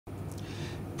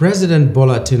President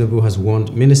Bola Tinubu has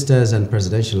warned ministers and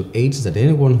presidential aides that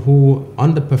anyone who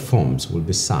underperforms will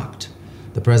be sacked.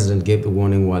 The president gave the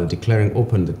warning while declaring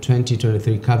open the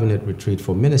 2023 cabinet retreat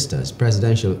for ministers,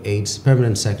 presidential aides,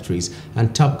 permanent secretaries,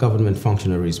 and top government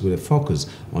functionaries with a focus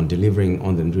on delivering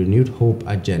on the renewed hope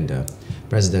agenda.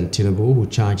 President Tinubu, who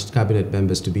charged cabinet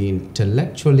members to be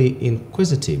intellectually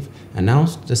inquisitive,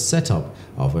 announced the setup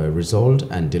of a result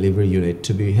and delivery unit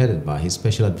to be headed by his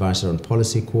special advisor on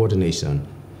policy coordination,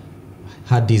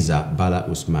 Hadiza Bala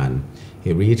Usman.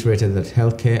 He reiterated that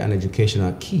healthcare and education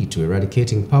are key to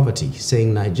eradicating poverty,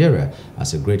 saying Nigeria,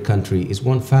 as a great country, is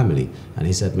one family, and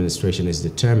his administration is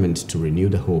determined to renew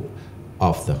the hope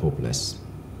of the hopeless.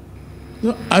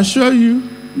 So I assure you,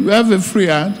 you have a free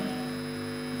hand.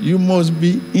 You must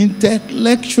be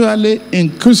intellectually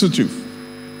inquisitive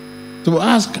to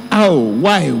ask how,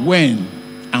 why, when,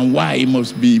 and why it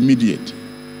must be immediate.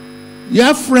 You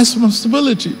have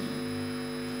responsibility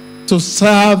to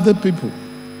serve the people.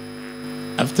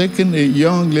 I've taken a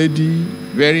young lady,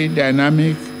 very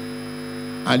dynamic,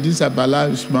 Hadiza Bala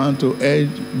Usman, to head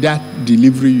that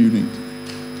delivery unit.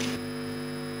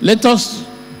 Let us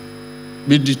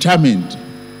be determined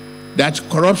that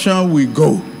corruption will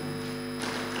go.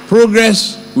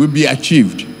 Progress will be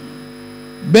achieved.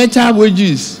 Better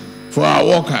wages for our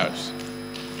workers.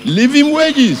 Living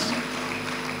wages.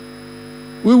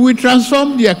 We will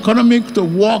transform the economy to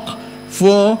work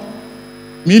for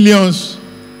millions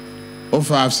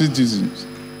of our citizens.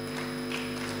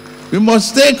 We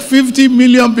must take 50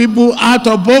 million people out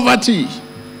of poverty.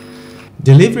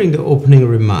 Delivering the opening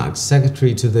remarks,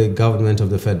 Secretary to the Government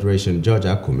of the Federation, George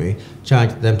Akume,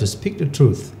 charged them to speak the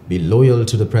truth, be loyal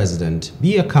to the President,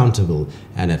 be accountable,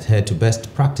 and adhere to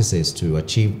best practices to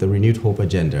achieve the renewed hope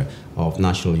agenda of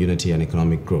national unity and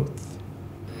economic growth.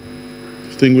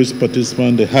 Distinguished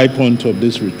participants, the high point of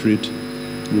this retreat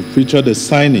will feature the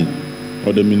signing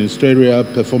of the Ministerial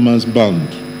Performance Bond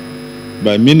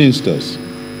by ministers,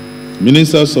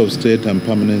 ministers of state, and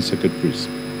permanent secretaries.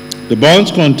 The bonds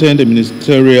contain the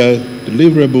ministerial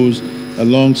deliverables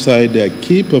alongside their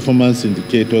key performance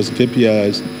indicators,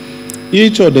 KPIs.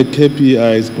 Each of the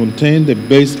KPIs contain the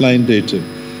baseline data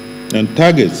and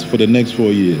targets for the next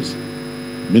 4 years.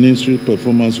 Ministry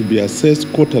performance will be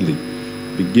assessed quarterly,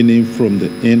 beginning from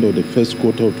the end of the first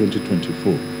quarter of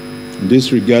 2024. In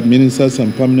this regard, ministers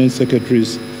and permanent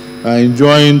secretaries are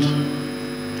enjoined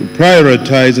to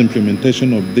prioritize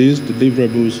implementation of these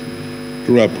deliverables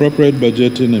through appropriate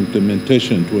budgeting and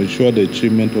implementation to ensure the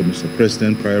achievement of Mr.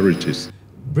 President's priorities.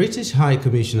 British High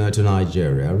Commissioner to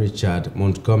Nigeria, Richard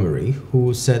Montgomery,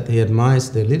 who said he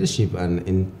admires the leadership and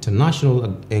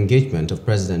international engagement of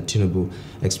President Tinubu,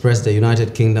 expressed the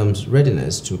United Kingdom's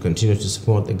readiness to continue to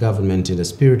support the government in the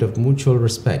spirit of mutual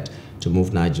respect to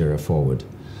move Nigeria forward.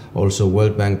 Also,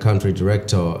 World Bank Country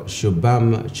Director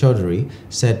Shubham Chaudhary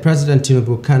said President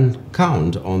Tinubu can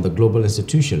count on the global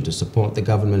institution to support the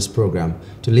government's program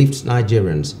to lift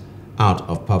Nigerians out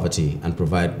of poverty and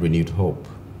provide renewed hope.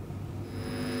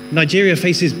 Nigeria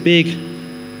faces big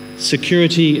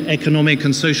security, economic,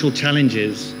 and social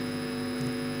challenges.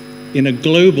 In a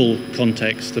global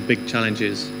context, the big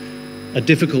challenges: a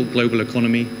difficult global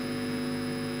economy,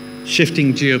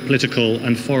 shifting geopolitical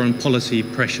and foreign policy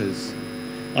pressures.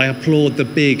 I applaud the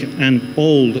big and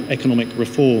bold economic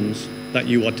reforms that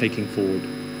you are taking forward.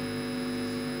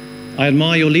 I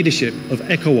admire your leadership of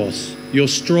ECOWAS, your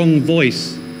strong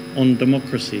voice on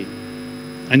democracy,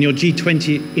 and your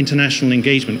G20 international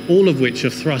engagement, all of which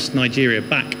have thrust Nigeria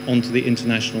back onto the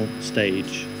international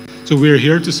stage. So we're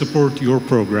here to support your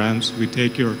programs. We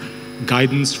take your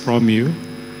guidance from you.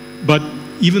 But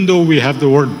even though we have the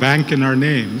word bank in our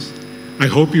names, I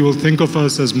hope you will think of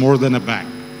us as more than a bank.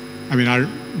 I mean, our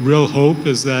real hope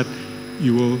is that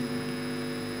you will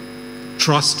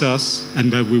trust us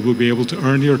and that we will be able to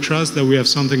earn your trust, that we have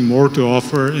something more to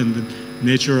offer in the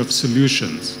nature of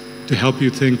solutions to help you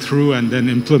think through and then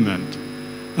implement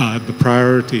the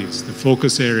priorities, the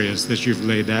focus areas that you've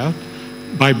laid out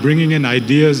by bringing in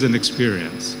ideas and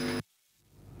experience.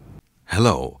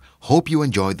 Hello. Hope you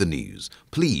enjoyed the news.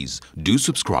 Please do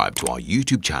subscribe to our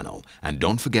YouTube channel and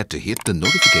don't forget to hit the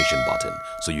notification button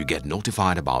so you get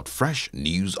notified about fresh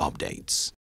news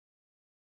updates.